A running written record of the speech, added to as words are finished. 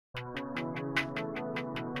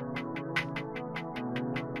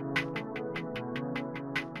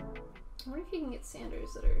you can get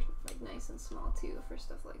sanders that are like nice and small too for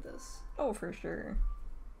stuff like this. Oh, for sure.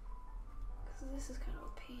 Because this is kind of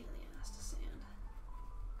a pain in the ass to sand.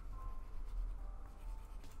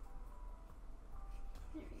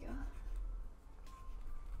 There we go.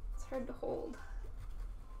 It's hard to hold.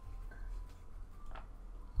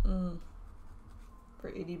 For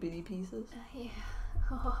itty bitty pieces? Yeah.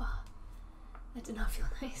 Oh, that did not feel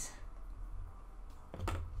nice.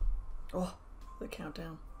 Oh, the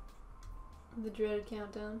countdown. The dreaded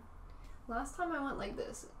countdown. Last time I went like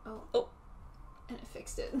this. Oh. And it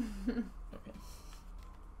fixed it. Okay.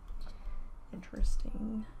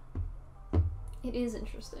 Interesting. It is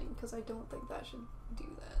interesting, because I don't think that should do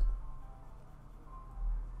that.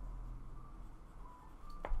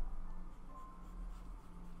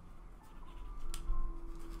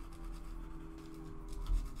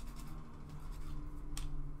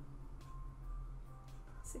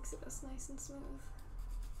 Six of us nice and smooth.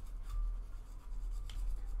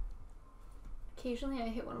 Occasionally I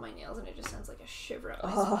hit one of my nails and it just sends like a shiver up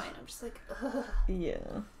my spine. I'm just like, ugh.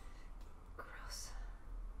 Yeah. Gross.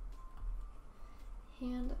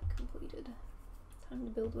 Hand completed. Time to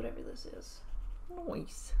build whatever this is.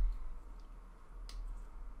 Nice.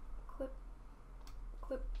 Clip.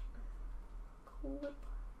 Clip. Clip.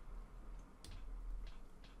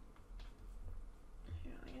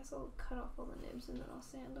 Yeah, I guess I'll cut off all the nibs and then I'll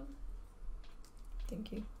sand them.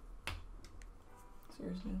 Thank you.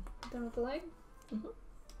 Seriously. Done with the leg? Mm-hmm.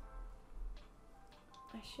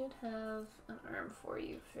 I should have an arm for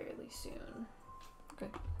you fairly soon.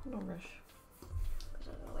 Okay, no rush. Put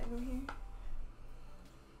another leg over here.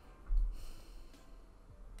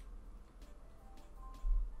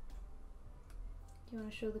 Do you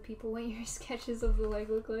want to show the people what your sketches of the leg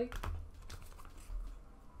look like?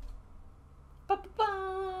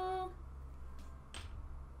 Ba-ba-ba!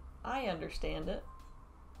 I understand it.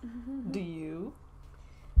 Do you?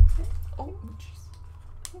 Oh,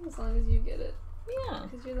 jeez. As long as you get it. Yeah.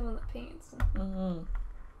 Because you're the one that paints.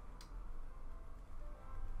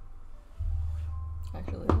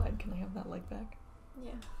 Actually, Lad, can I have that leg back?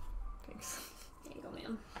 Yeah. Thanks. There you go,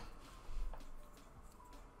 man.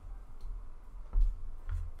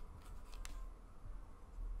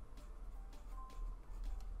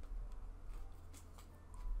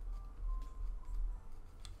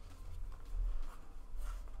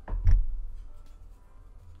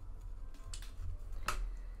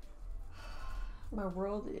 My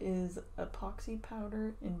world is epoxy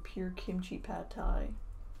powder and pure kimchi pad thai.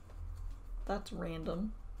 That's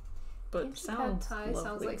random, but Kimchi sounds pad thai lovely.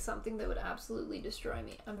 sounds like something that would absolutely destroy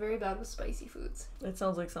me. I'm very bad with spicy foods. It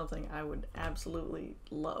sounds like something I would absolutely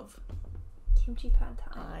love. Kimchi pad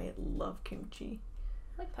thai. I love kimchi.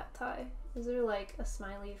 I like pad thai. Is there like a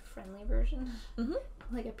smiley friendly version? Mm-hmm.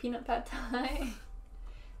 Like a peanut pad thai?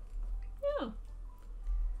 Yeah.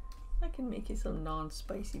 I can make you some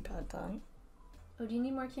non-spicy pad thai. Oh, do you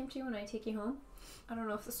need more kimchi when I take you home? I don't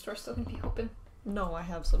know if the store's still gonna be open. No, I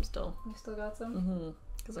have some still. You still got some? Mm-hmm.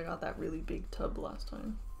 Because I got that really big tub last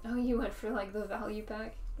time. Oh, you went for like the value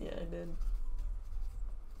pack? Yeah, I did.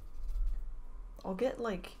 I'll get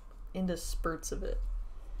like into spurts of it.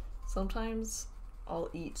 Sometimes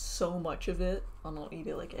I'll eat so much of it and I'll eat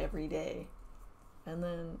it like every day. And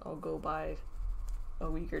then I'll go by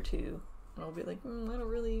a week or two and I'll be like, I don't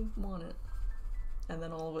really want it. And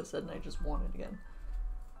then all of a sudden I just want it again.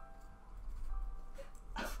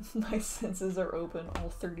 My senses are open. All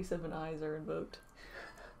 37 eyes are invoked.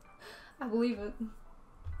 I believe it.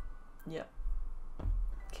 Yeah.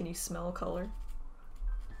 Can you smell color?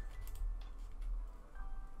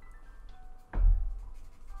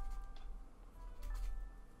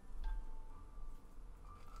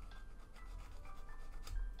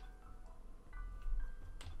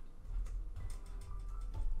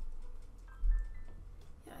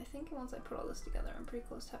 Yeah, I think once I put all this together, I'm pretty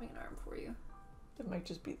close to having an arm for you. It might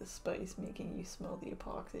just be the spice making you smell the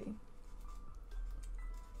epoxy.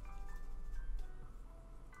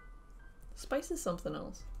 Spice is something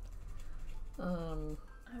else. I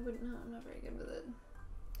wouldn't know. I'm not very good with it.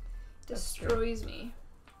 That's Destroys me.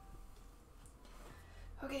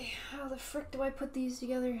 Okay, how the frick do I put these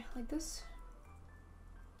together? Like this?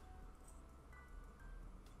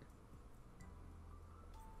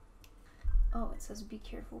 Oh, it says be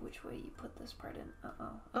careful which way you put this part in.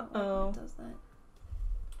 Uh-oh. Uh-oh. It does that.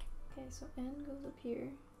 Okay, so N goes up here.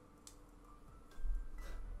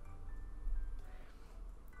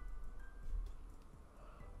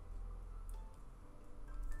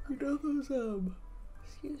 You know those,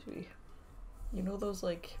 excuse me. You know those,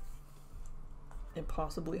 like,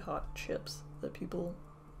 impossibly hot chips that people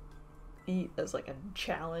eat as, like, a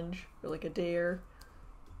challenge or, like, a dare?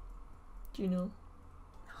 Do you know?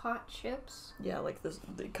 Hot chips? Yeah, like this.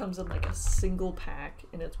 It comes in like a single pack,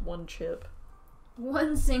 and it's one chip.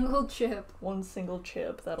 One single chip. One single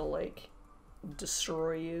chip that'll like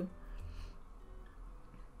destroy you.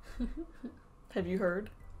 Have you heard?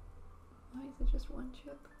 Why is it just one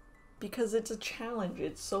chip? Because it's a challenge.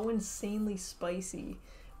 It's so insanely spicy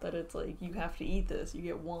that it's like, you have to eat this. You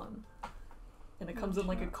get one. And it comes in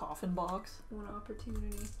like a coffin box. One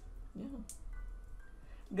opportunity. Yeah.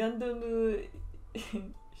 Gundam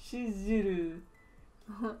Shizuru.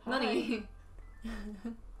 Money.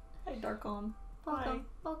 Hi, Darkon. Welcome.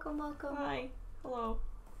 Welcome, welcome. Hi. Hello.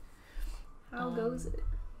 How goes it?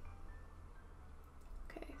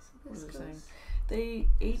 Okay, so this goes... Saying? They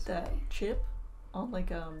ate that chip on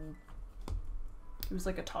like, it was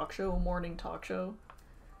like a talk show, a morning talk show.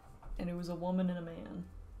 And it was a woman and a man.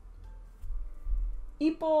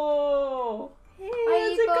 Ippo! Hey,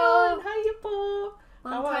 how's it going? Hi, Ippo!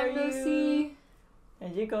 Long time no see.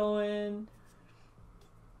 How's it going?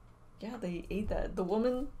 Yeah, they ate that. The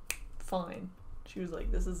woman, fine. She was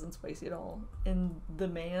like, this isn't spicy at all. And the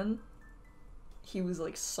man, he was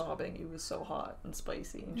like sobbing. It was so hot and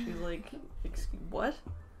spicy. And she was like, excuse, what?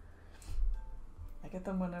 I get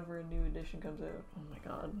them whenever a new edition comes out. Oh my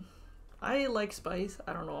god. I like spice.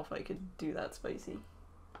 I don't know if I could do that spicy.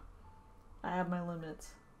 I have my limits.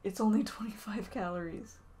 It's only 25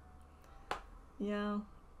 calories. Yeah.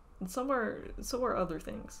 And so are other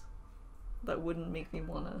things that wouldn't make me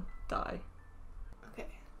want to die. Okay.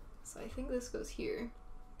 So I think this goes here.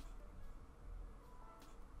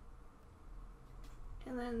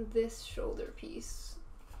 And then this shoulder piece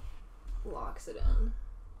locks it in.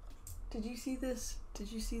 Did you see this?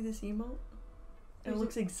 Did you see this emote? It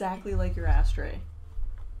looks exactly like your Astray.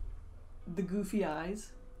 The goofy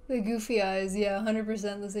eyes. The goofy eyes, yeah,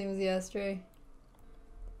 100% the same as the Astray.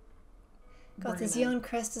 Got the Xeon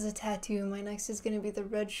crest as a tattoo. My next is gonna be the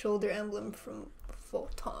red shoulder emblem from Full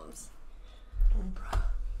Toms. Oh, bro.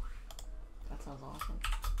 That sounds awesome.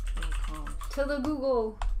 Really calm. To the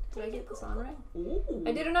Google. Did I get this on right? Ooh.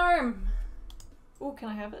 I did an arm. Oh, can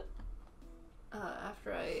I have it?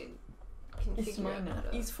 After I can It's figure mine out now. how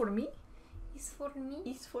to... It's for me? It's for me?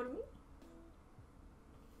 It's for me?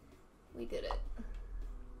 We did it.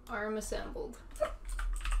 Arm assembled.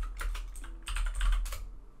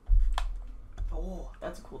 Oh,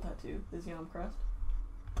 that's a cool tattoo. The Xeon crest.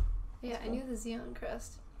 Yeah, That's I cool. knew the Xeon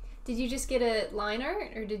crest. Did you just get it line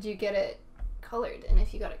art, or did you get it colored? And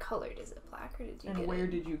if you got it colored, is it black, or did you get it... And where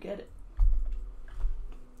did you get it?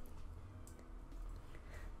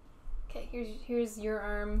 Okay, here's your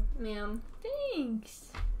arm, ma'am.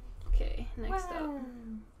 Thanks. Okay, next up.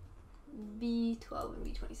 B12 and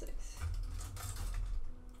B26.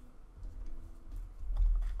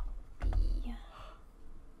 B.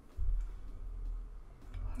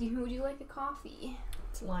 Would you like a coffee?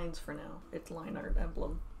 It's lines for now. It's line art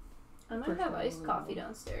emblem. I might have iced coffee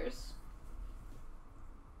downstairs.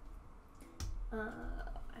 I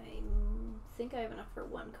think I have enough for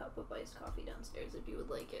 1 cup of iced coffee downstairs if you would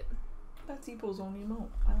like it. That's Epo's own emote.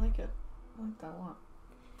 I like it. I like that a lot.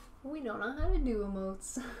 We don't know how to do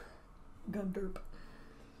emotes. Gundam.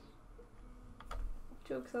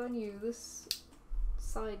 Joke's on you. This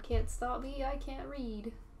side can't stop me. I can't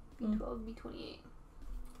read. B12, B28.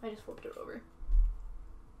 I just flipped it over.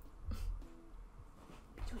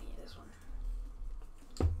 B28, this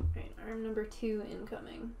one. Alright, arm number 2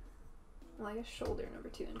 incoming. Well, I guess shoulder number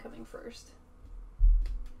 2 incoming first.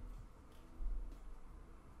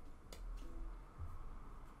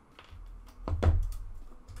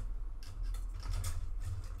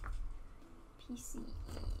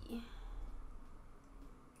 PCE.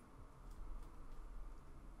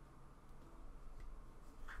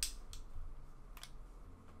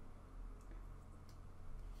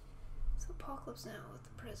 So Apocalypse Now with the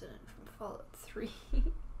president from Fallout 3.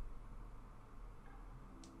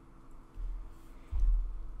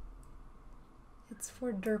 It's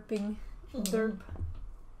for derping. Derp.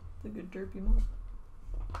 It's a good derpy mode.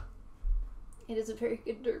 It is a very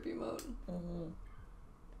good derpy mode.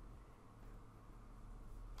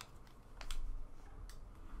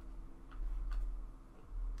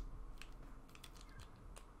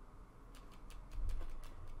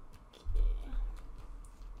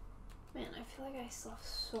 Man, I feel like I still have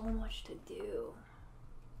so much to do.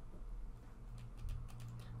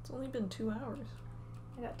 It's only been 2 hours.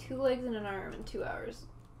 I got 2 legs and an arm in 2 hours.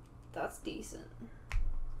 That's decent.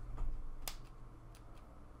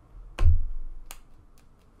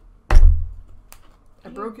 I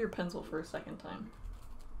broke your pencil for a second time.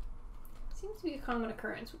 Seems to be a common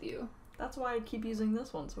occurrence with you. That's why I keep using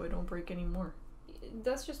this one, so I don't break any more.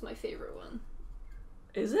 That's just my favorite one.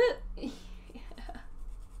 Is it?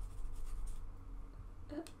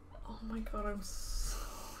 Oh my god, I'm so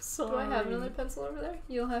sorry. Do I have another pencil over there?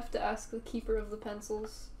 You'll have to ask the keeper of the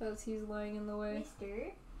pencils as he's lying in the way.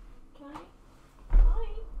 Mister, can I? Hi.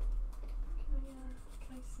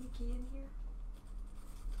 Can I sneak you in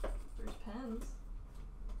here? There's pens.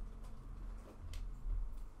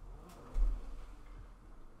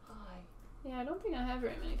 Hi. Yeah, I don't think I have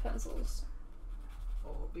very many pencils.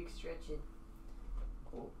 Oh, big stretching.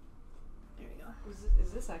 Oh. There we go.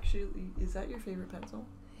 Is this actually, is that your favorite pencil?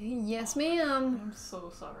 Yes, ma'am. I'm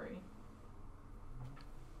so sorry.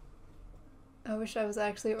 I wish I was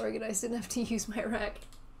actually organized enough to use my rack.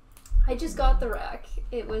 I just got the rack.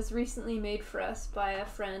 It was recently made for us by a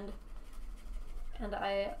friend, and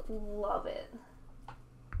I love it.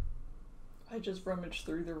 I just rummaged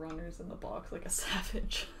through the runners in the box like a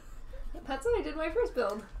savage. That's how I did my first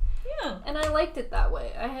build. Yeah. And I liked it that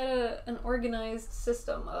way. I had an organized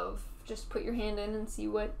system of just put your hand in and see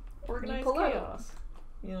what Organized you pull chaos. out.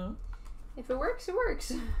 You know? If it works, it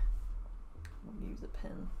works. I'll use a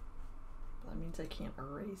pen. That means I can't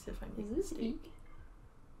erase if I make a Is this E? mistake.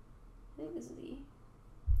 I think this is E.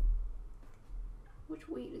 Which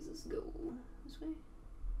way does this go? This way?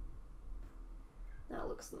 That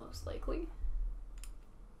looks the most likely.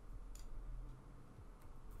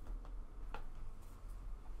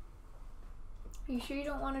 Are you sure you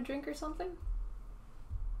don't want a drink or something?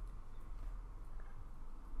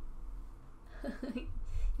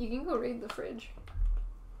 You can go raid the fridge.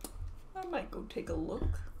 I might go take a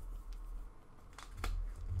look.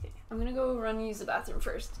 Okay, I'm gonna go run use the bathroom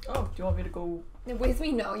first. Oh, do you want me to go? With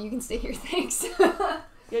me? No, you can stay here, thanks. Yeah,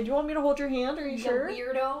 do you want me to hold your hand? Are you sure?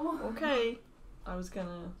 Weirdo. Okay. I was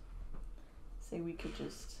gonna say we could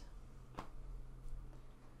just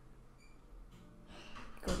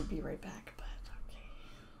go to be right back, but okay.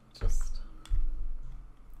 Just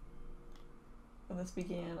when this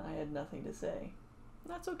began, I had nothing to say.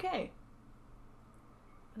 That's okay.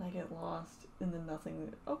 And I get lost in the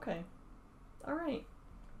nothing. Okay. Alright.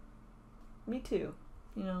 Me too.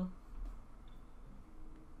 You know.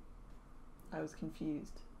 I was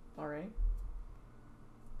confused. Alright.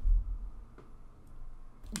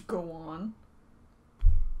 Go on.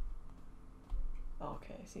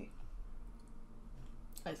 Okay, I see.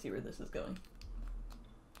 I see where this is going.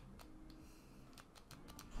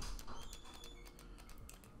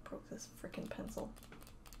 Broke this frickin' pencil.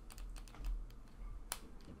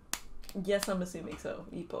 Yes, I'm assuming so.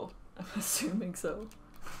 Ipo. I'm assuming so.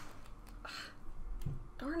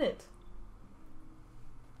 Darn it.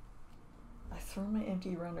 I throw my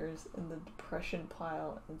empty runners in the depression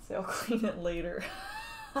pile and say I'll clean it later.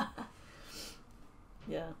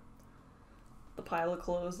 Yeah. The pile of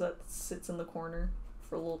clothes that sits in the corner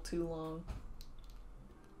for a little too long.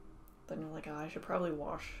 Then you're like, oh, I should probably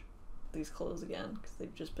wash these clothes again because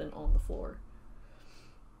they've just been on the floor.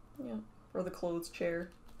 Yeah. Or the clothes chair.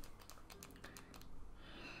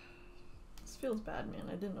 This feels bad, man.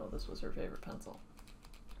 I didn't know this was her favorite pencil.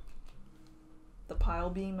 The pile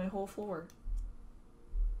being my whole floor.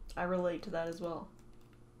 I relate to that as well.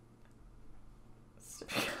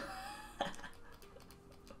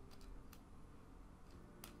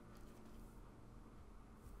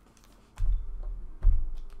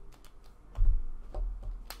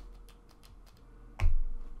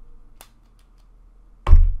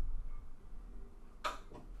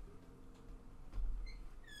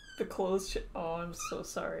 The clothes oh, I'm so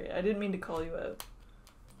sorry. I didn't mean to call you out.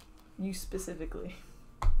 You specifically.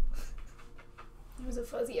 There's a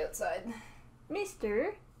fuzzy outside.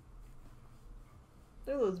 Mister!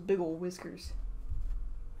 They're those big old whiskers.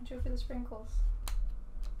 Watch out for the sprinkles.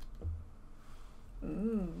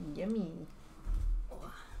 Mmm, yummy.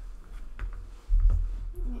 Oh.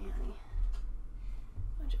 Yeah, honey.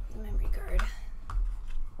 Watch out for the memory card.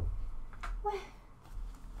 What?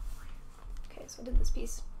 Okay, so I did this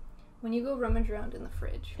piece. When you go rummage around in the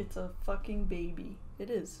fridge. It's a fucking baby. It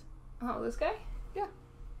is. Oh, this guy? Yeah.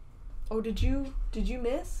 Oh, did you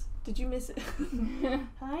miss? Did you miss it?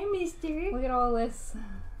 Hi, mister. Look at all this.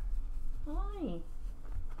 Hi.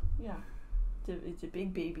 Yeah. It's a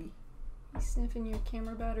big baby. He's sniffing your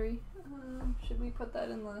camera battery. Should we put that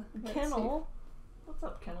in the Kennel? What's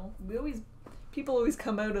up, Kennel? People always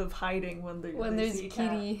come out of hiding when they there's see a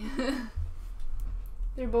Kitty.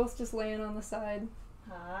 They're both just laying on the side.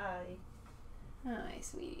 Hi. Hi,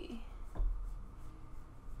 sweetie.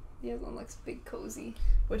 The other one looks big cozy.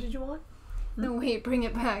 What did you want? No, wait, bring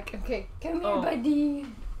it back. Okay, come Oh. here, buddy.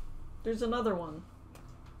 There's another one,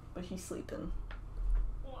 but he's sleeping.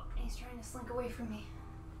 He's trying to slink away from me.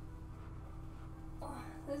 Oh,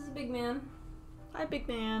 this is a big man. Hi, big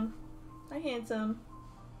man. Hi, handsome.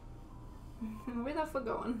 Where the fuck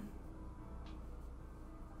going?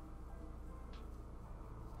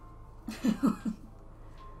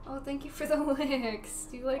 Oh, thank you for the licks.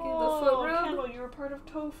 Do you like the foot Oh, rub? Kendall, you were part of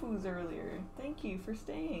Tofu's earlier. Thank you for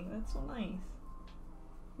staying. That's so nice.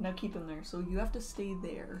 Now keep him there. So you have to stay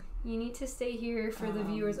there. You need to stay here for the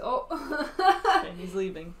viewers. Oh. Okay, he's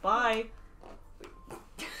leaving. Bye.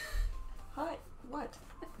 Hi. What?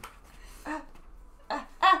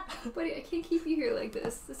 Buddy, I can't keep you here like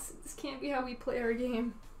this. This can't be how we play our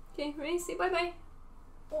game. Okay, ready? Say bye-bye.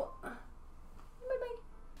 Oh. Bye-bye.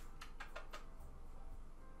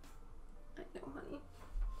 I know, honey.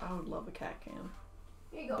 I would love a cat cam.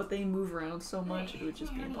 Here you go. But they move around so much, it would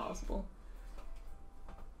just be honey. impossible.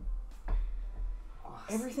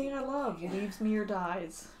 Everything I love leaves me or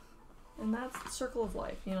dies. And that's the circle of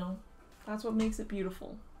life, you know? That's what makes it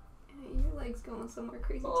beautiful. Yeah, your leg's going somewhere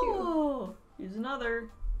crazy, too. Oh, here's another.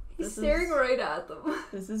 He's staring right at them.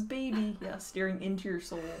 This is baby. Yeah, staring into your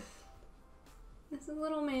soul. This is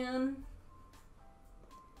little man.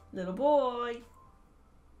 Little boy.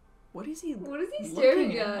 What is he What is he staring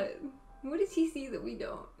looking at? What does he see that we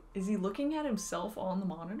don't? Is he looking at himself on the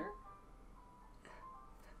monitor?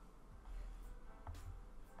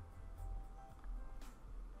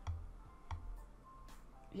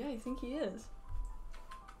 Yeah, I think he is.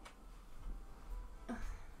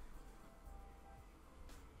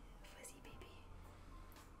 Fuzzy baby.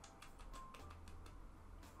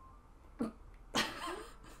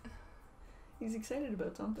 He's excited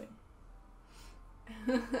about something.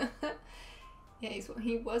 Yeah,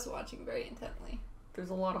 he was watching very intently.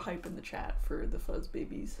 There's a lot of hype in the chat for the fuzz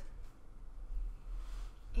babies.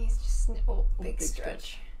 He's just big big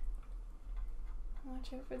stretch.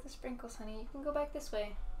 Watch out for the sprinkles, honey. You can go back this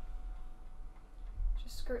way.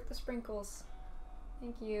 Just skirt the sprinkles.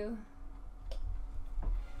 Thank you.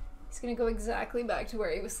 He's gonna go exactly back to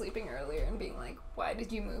where he was sleeping earlier and being like, why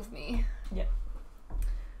did you move me? Yeah.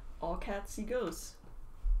 All cats see ghosts.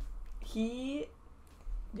 Yeah.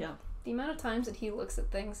 The amount of times that he looks at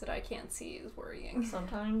things that I can't see is worrying.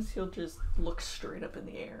 Sometimes he'll just look straight up in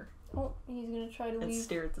the air. Oh, he's gonna try to and leave.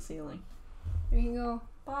 stare at the ceiling. There you go.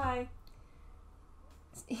 Bye.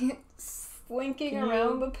 Slinking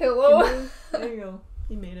around the pillow. There you go.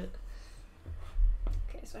 He made it.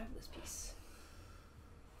 Okay, so I have this piece.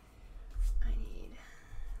 I need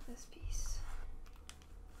this piece.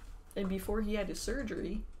 And before he had his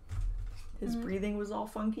surgery, his breathing was all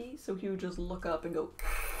funky, so he would just look up and go.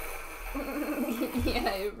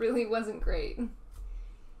 Yeah, it really wasn't great.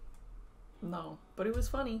 No, but it was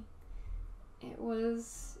funny. It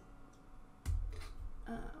was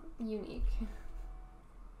unique.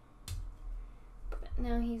 But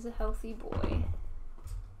now he's a healthy boy.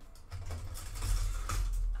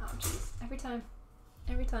 Oh, jeez. Every time.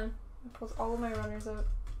 It pulls all of my runners out.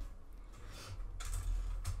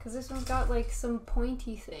 Because this one's got like some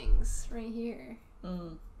pointy things right here.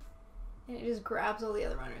 And it just grabs all the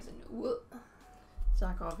other runners and whoop.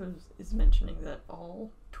 Zakov is mentioning that all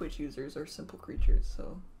Twitch users are simple creatures,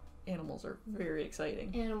 so animals are very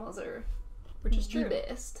exciting. Animals are which is true. The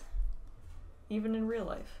best. Even in real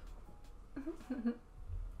life.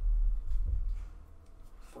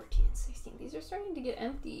 14 and 16. These are starting to get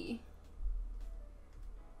empty.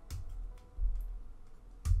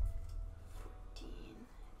 14.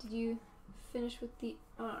 Did you finish with the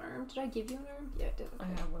arm? Did I give you an arm? Yeah, I did. Okay.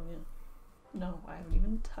 I have one, yeah. No, I haven't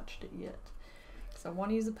even touched it yet. So I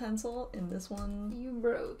want to use a pencil, and this one... You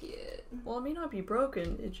broke it. Well, it may not be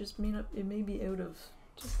broken, it just may not... It may be out of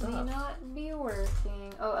stuff. May not be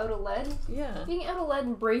working. Oh, out of lead? Yeah. Being out of lead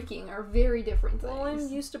and breaking are very different things. Well, I'm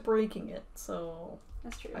used to breaking it, so...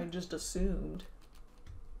 That's true. I just assumed.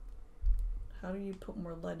 How do you put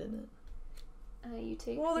more lead in it? You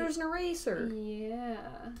take Well, there's an eraser!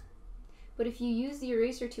 Yeah. But if you use the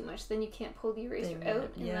eraser too much, then you can't pull the eraser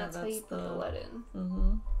out, and that's how you put the lead in.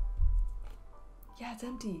 Mm-hmm. Yeah, it's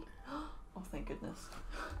empty. Oh, thank goodness.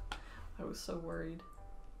 I was so worried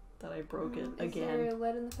that I broke it again. Is there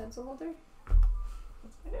lead in the pencil holder?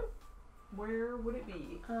 I know. Where would it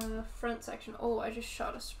be? Front section. Oh, I just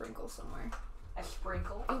shot a sprinkle somewhere. A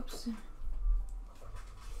sprinkle? Oops.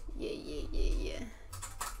 Yeah.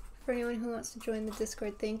 For anyone who wants to join the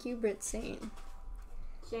Discord, thank you, Brit Saint.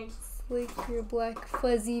 Thanks. Like your black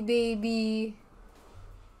fuzzy baby.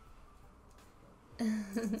 Does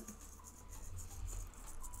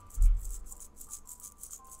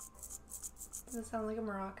it sound like a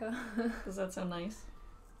maraca? Does that sound nice?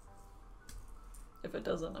 If it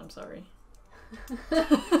doesn't, I'm sorry.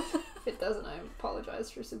 If it doesn't, I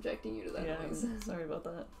apologize for subjecting you to that noise. I'm sorry about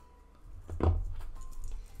that.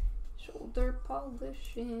 Shoulder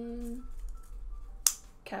polishing.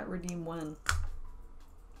 Cat redeem when?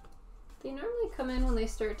 They normally come in when they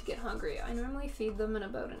start to get hungry. I normally feed them in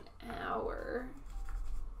about an hour.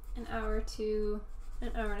 An hour to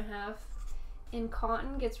an hour and a half. And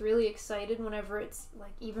Cotton gets really excited whenever it's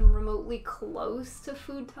like even remotely close to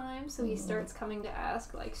food time, so he starts coming to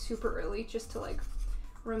ask like super early just to like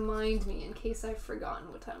remind me in case I've forgotten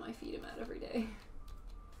what time I feed him at every day.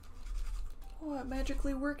 Oh, it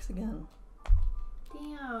magically works again.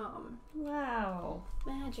 Damn. Wow.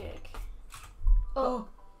 Magic. Oh.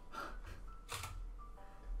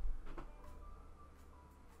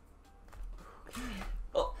 Okay.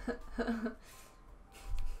 Oh.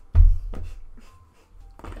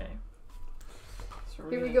 Okay. So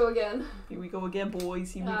Here we go again. Here we go again,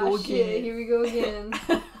 boys. Here we Ah, go shit. again. Here we go again.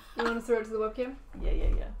 You want to throw it to the webcam?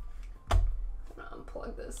 Yeah. I'm gonna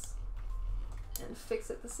unplug this and fix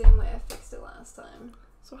it the same way I fixed it last time.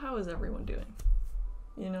 So how is everyone doing?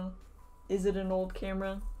 You know? Is it an old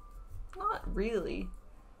camera? Not really.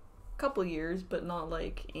 Couple years, but not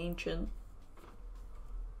like ancient.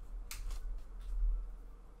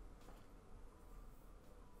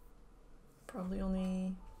 Probably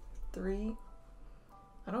only 3.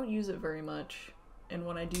 I don't use it very much, and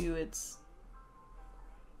when I do, it's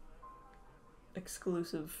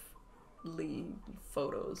exclusively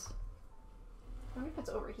photos. I wonder if it's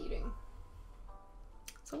overheating.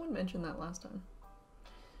 Someone mentioned that last time.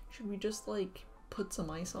 Should we just like put some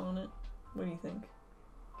ice on it? What do you think?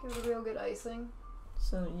 Give it a real good icing.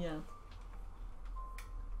 So yeah.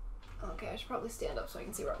 Okay, I should probably stand up so I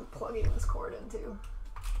can see where I'm plugging this cord into.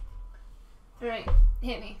 Alright,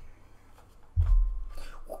 hit me.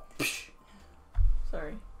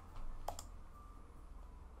 Sorry.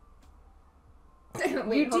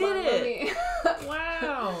 Wait, You hold did on, it!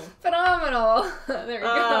 Wow! Phenomenal! There we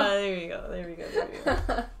go. There you go. There we go.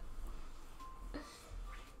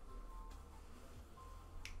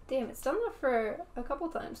 Damn, it's done that for a couple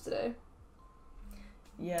times today.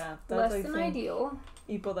 Yeah, that's Less than ideal.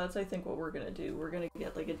 Ipo, that's I think what we're gonna do. We're gonna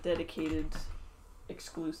get like a dedicated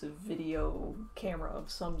exclusive video camera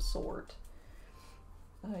of some sort.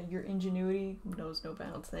 Your ingenuity knows no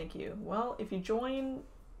bounds, thank you. Well, if you join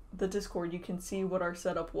the Discord, you can see what our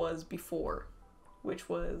setup was before, which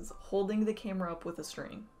was holding the camera up with a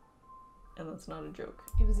string. And that's not a joke.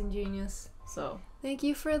 It was ingenious. So. Thank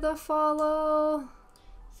you for the follow.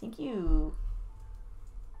 Thank you.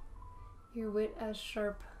 Your wit as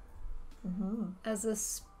sharp Mm-hmm. as a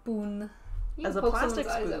spoon. You As can a poke plastic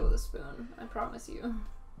someone's eyes spoon. out with a spoon. I promise you.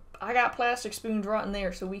 I got plastic spoons right in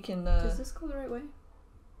there so we can, Does this go the right way?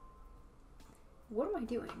 What am I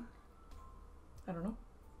doing? I don't know.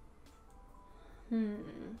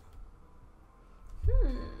 I'm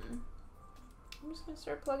just gonna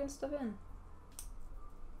start plugging stuff in.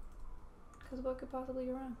 Because what could possibly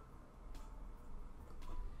go wrong?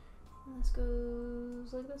 And this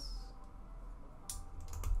goes like this.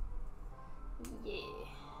 Yeah.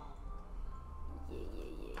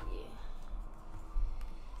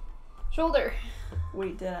 Shoulder.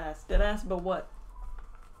 Wait, deadass about what?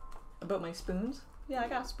 About my spoons? Yeah, I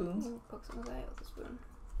got spoons. Poke someone's eye out with a spoon.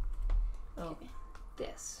 Oh. Okay.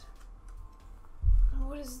 This.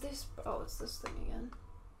 What is this? Oh, it's this thing again.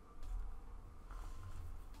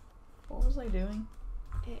 What was I doing?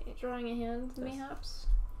 Drawing a hand, This. mayhaps?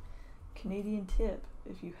 Canadian tip.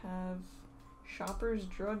 If you have Shoppers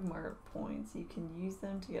Drug Mart points, you can use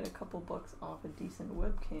them to get a couple bucks off a decent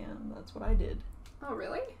webcam. That's what I did. Oh,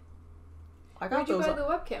 really? I got Where'd you those. buy the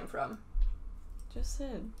webcam from? Just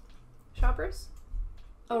said. Shoppers?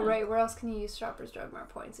 Oh, Yeah. right. Where else can you use Shoppers Drug Mart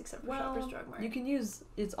points except for Shoppers Drug Mart? You can use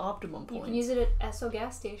its optimum points. You can use it at Esso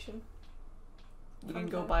gas station. You can Fun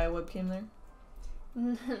go fact. buy a webcam there.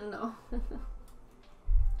 No.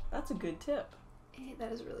 That's a good tip. Hey,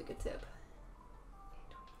 that is a really good tip.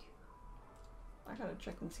 I gotta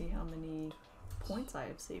check and see how many points I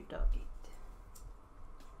have saved up.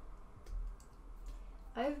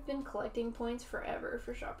 I've been collecting points forever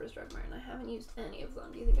for Shoppers Drug Mart and I haven't used any of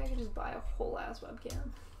them. Do you think I could just buy a whole ass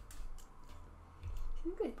webcam? Do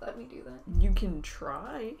you think they'd let me do that? You can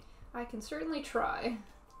try. I can certainly try.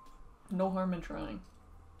 No harm in trying.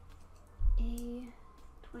 A22,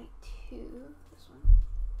 this one.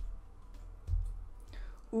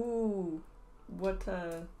 Ooh, what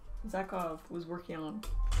Zakov was working on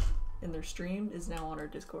in their stream is now on our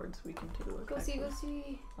Discord, so we can take a look. Go see, actually. go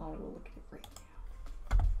see. I'll go look at it right now.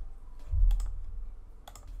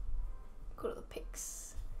 Go to the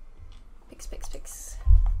pics. Pics.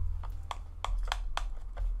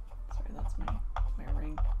 Sorry, that's my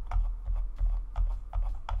ring.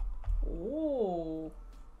 Oh,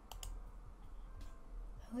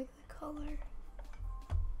 I like the color.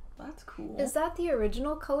 that's cool. Is that the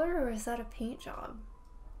original color or is that a paint job?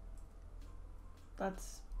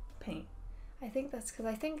 That's paint. I think that's because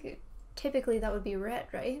I think typically that would be red,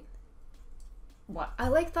 right? What? I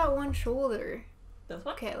like that one shoulder. This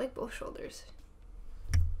one? Okay, I like both shoulders.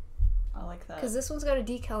 I like that. Because this one's got a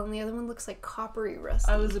decal and the other one looks like coppery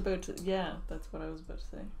rusty. I was about to, yeah, that's what I was about to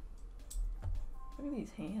say. Look at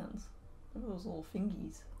these hands. Look at those little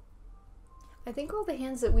fingies. I think all the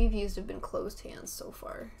hands that we've used have been closed hands so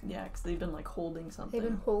far. Yeah, because they've been like holding something. They've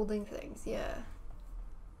been holding things, yeah.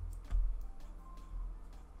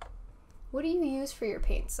 What do you use for your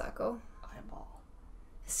paint, Sako? Eyeball.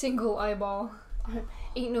 Single eyeball.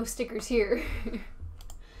 Ain't no stickers here.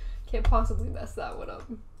 Can't possibly mess that one up.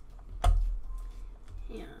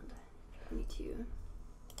 And 22.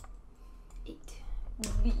 8.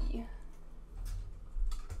 B.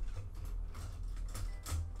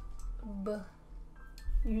 B.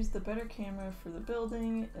 Use the better camera for the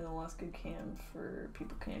building and the less good cam for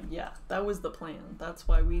people cam. Yeah, that was the plan. That's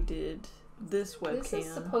why we did this webcam. This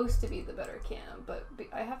is supposed to be the better cam, but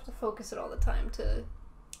I have to focus it all the time to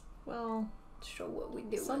show what we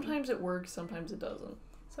do. Sometimes it works, sometimes it doesn't.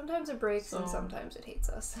 Sometimes it breaks and sometimes it hates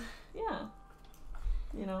us. Yeah.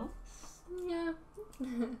 You know? Yeah.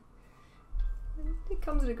 It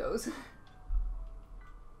comes and it goes.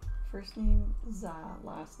 First name Za,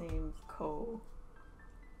 last name Ko.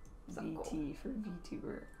 Zako. VT for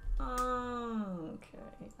VTuber. Oh, okay.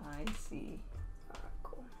 I see. Alright,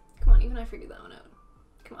 cool. Come on, even I figured that one out.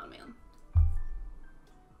 Come on, man.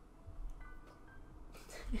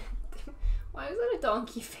 Why is that a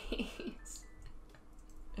donkey face?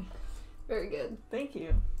 Very good. Thank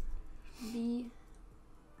you. B2.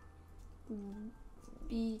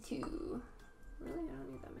 Really? I don't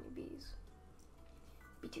need that many B's.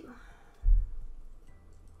 B2.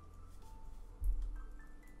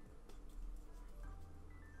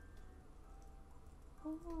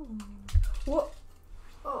 Oh. What?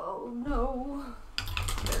 Oh no.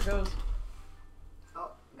 There it goes.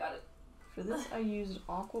 Oh, got it. For this I used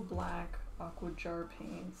aqua black, aqua jar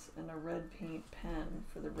paints, and a red paint pen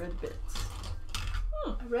for the red bits.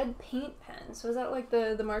 A red paint pen. So is that like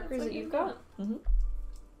the markers like that you've got? Mm-hmm.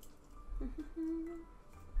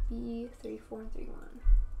 B34 and 31.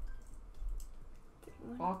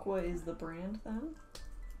 Aqua is the brand then?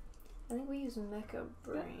 I think we use Mecha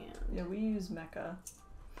brand. Yeah, we use Mecha.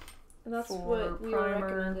 And that's for what we were primer,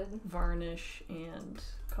 recommended. varnish, and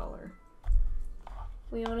color.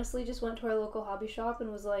 We honestly just went to our local hobby shop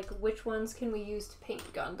and was like, which ones can we use to paint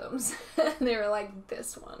Gundams? And they were like,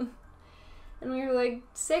 this one. And we were like,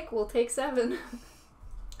 sick, we'll take 7.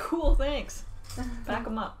 Cool, thanks. Back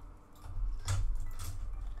them up.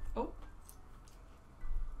 Oh.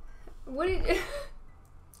 What did you...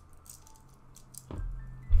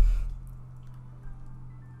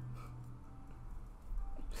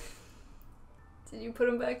 Did you put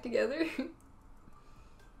them back together?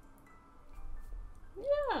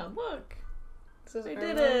 Yeah, look. I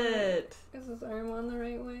did it. Is his arm on the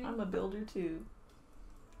right way? I'm a builder too.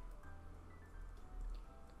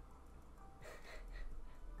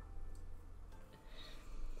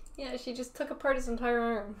 Yeah, she just took apart his entire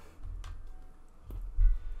arm.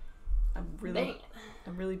 I'm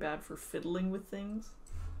really bad for fiddling with things,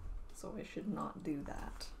 so I should not do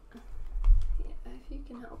that. Yeah, if you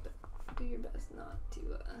can help it, do your best not to.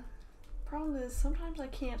 Problem is, sometimes I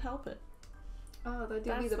can't help it. Oh, that do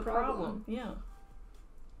That's be the problem. Yeah.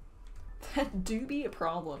 That do be a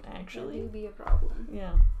problem, actually. That do be a problem.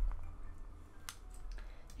 Yeah.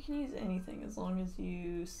 You can use anything as long as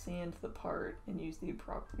you sand the part and use the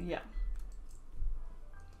proper. Yeah.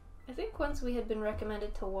 I think once we had been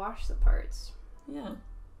recommended to wash the parts. Yeah.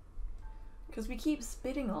 Because we keep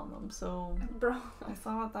spitting on them, so Bro. I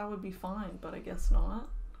thought that would be fine, but I guess not.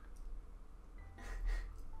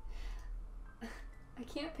 I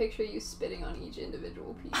can't picture you spitting on each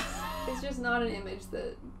individual piece. It's just not an image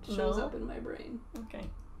that shows up in my brain. Okay.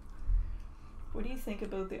 What do you think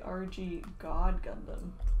about the RG God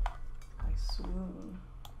Gundam? I swoon.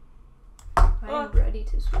 I am ready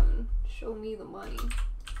to swoon. Show me the money.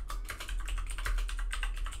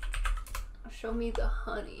 Show me the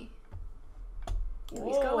honey. Ew,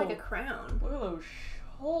 he's got like a crown. Look at those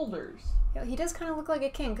shoulders. Yeah, he does kind of look like a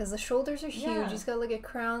king because the shoulders are huge. Yeah. He's got like a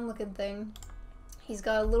crown looking thing. He's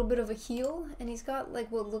got a little bit of a heel, and he's got like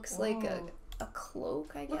what looks like a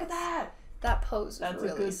cloak, I guess. Look at that! That pose is That's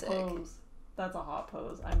really a good sick. pose. That's a hot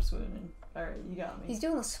pose. I'm swooning. Alright, you got me. He's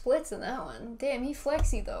doing the splits in that one. Damn, he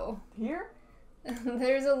flexy though. Here?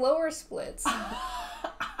 There's a lower splits.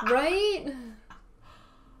 Right?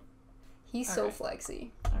 He's so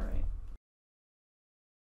flexy. Alright.